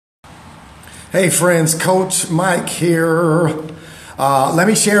Hey friends, Coach Mike here. Let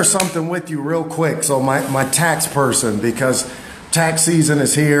me share something with you real quick. So my tax person, because tax season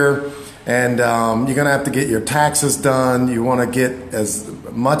is here and you're gonna have to get your taxes done. You wanna get as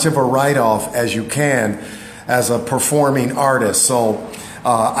much of a write-off as you can as a performing artist. So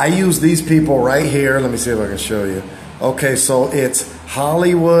I use these people right here. Let me see if I can show you. Okay, so it's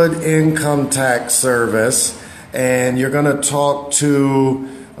Hollywood Income Tax Service, and you're gonna talk to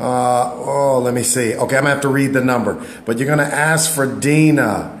let me see. Okay, I'm gonna have to read the number, but you're gonna ask for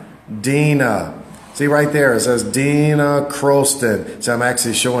Dina. See right there, it says Dina Croston. So I'm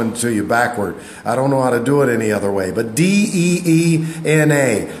actually showing it to you backward. I don't know how to do it any other way, but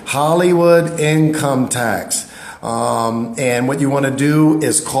DEENA, Hollywood Income Tax. And what you want to do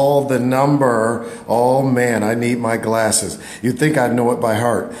is call the number. Oh man, I need my glasses. You'd think I'd know it by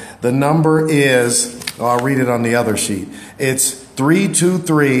heart. The number is, I'll read it on the other sheet. It's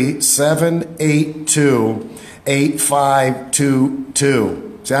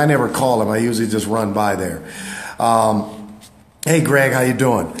 323-782-8522. See, I never call them. I usually just run by there. Hey, Greg, how you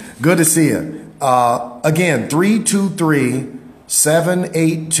doing? Good to see you. Again,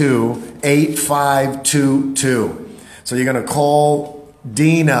 323-782-8522. So you're going to call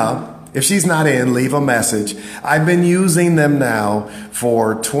Dina. If she's not in, leave a message. I've been using them now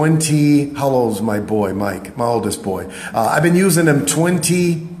for 20, how old is my boy, Mike, my oldest boy? I've been using them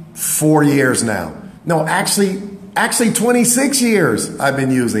 24 years now. No, actually 26 years I've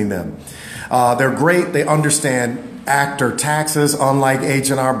been using them. They're great. They understand actor taxes, unlike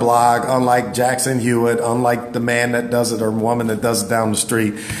H&R Block, unlike Jackson Hewitt, unlike the man that does it or woman that does it down the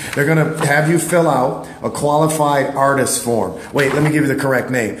street. They're going to have you fill out a qualified artist form. Wait, let me give you the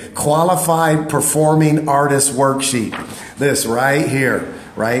correct name. Qualified Performing Artist Worksheet. This right here,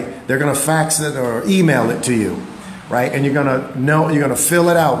 right? They're going to fax it or email it to you. Right? And you're gonna fill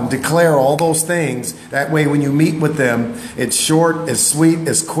it out and declare all those things. That way when you meet with them, it's short, it's sweet,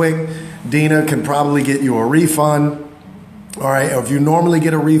 it's quick. Dina can probably get you a refund. All right, or if you normally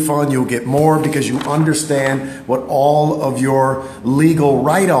get a refund, you'll get more because you understand what all of your legal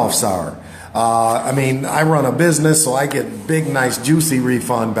write-offs are. I mean, I run a business, so I get big, nice, juicy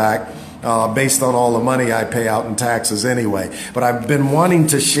refund back. Based on all the money I pay out in taxes anyway. But I've been wanting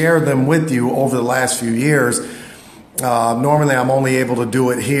to share them with you over the last few years. Normally I'm only able to do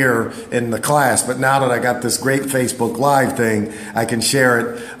it here in the class, but now that I got this great Facebook Live thing, I can share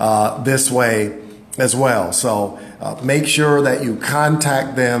it this way as well. So make sure that you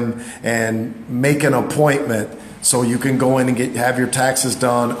contact them and make an appointment so you can go in and have your taxes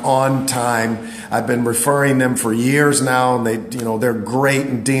done on time. I've been referring them for years now, and they're great.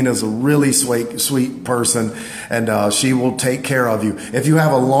 And Dina's a really sweet person, and she will take care of you. If you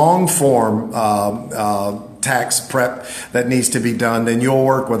have a long form tax prep that needs to be done, then you'll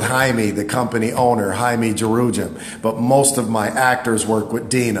work with Jaime, the company owner, Jaime Jerujim. But most of my actors work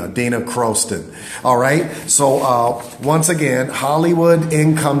with Dina Croston. All right. So once again, Hollywood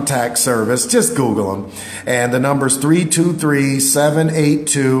Income Tax Service. Just Google them, and the number's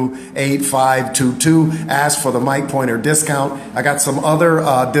 323-782-8522. Ask for the Mike Pointer discount. I got some other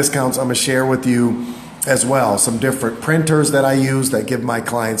discounts I'm gonna share with you as well. Some different printers that I use that give my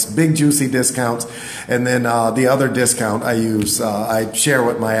clients big juicy discounts. And then the other discount I use, I share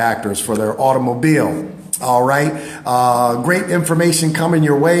with my actors for their automobile. All right. Great information coming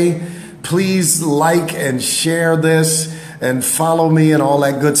your way. Please like and share this and follow me and all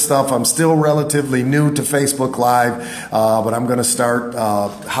that good stuff. I'm still relatively new to Facebook Live, but I'm going to start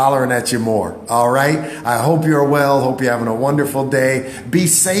hollering at you more. All right? I hope you're well. Hope you're having a wonderful day. Be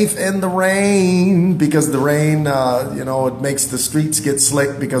safe in the rain, because the rain, it makes the streets get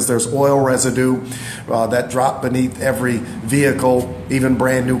slick because there's oil residue that drop beneath every vehicle, even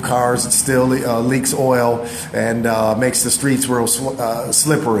brand new cars. It still leaks oil and makes the streets real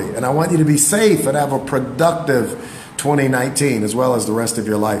slippery. And I want you to be safe and have a productive 2019, as well as the rest of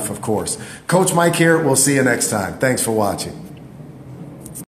your life, of course. Coach Mike here. We'll see you next time. Thanks for watching.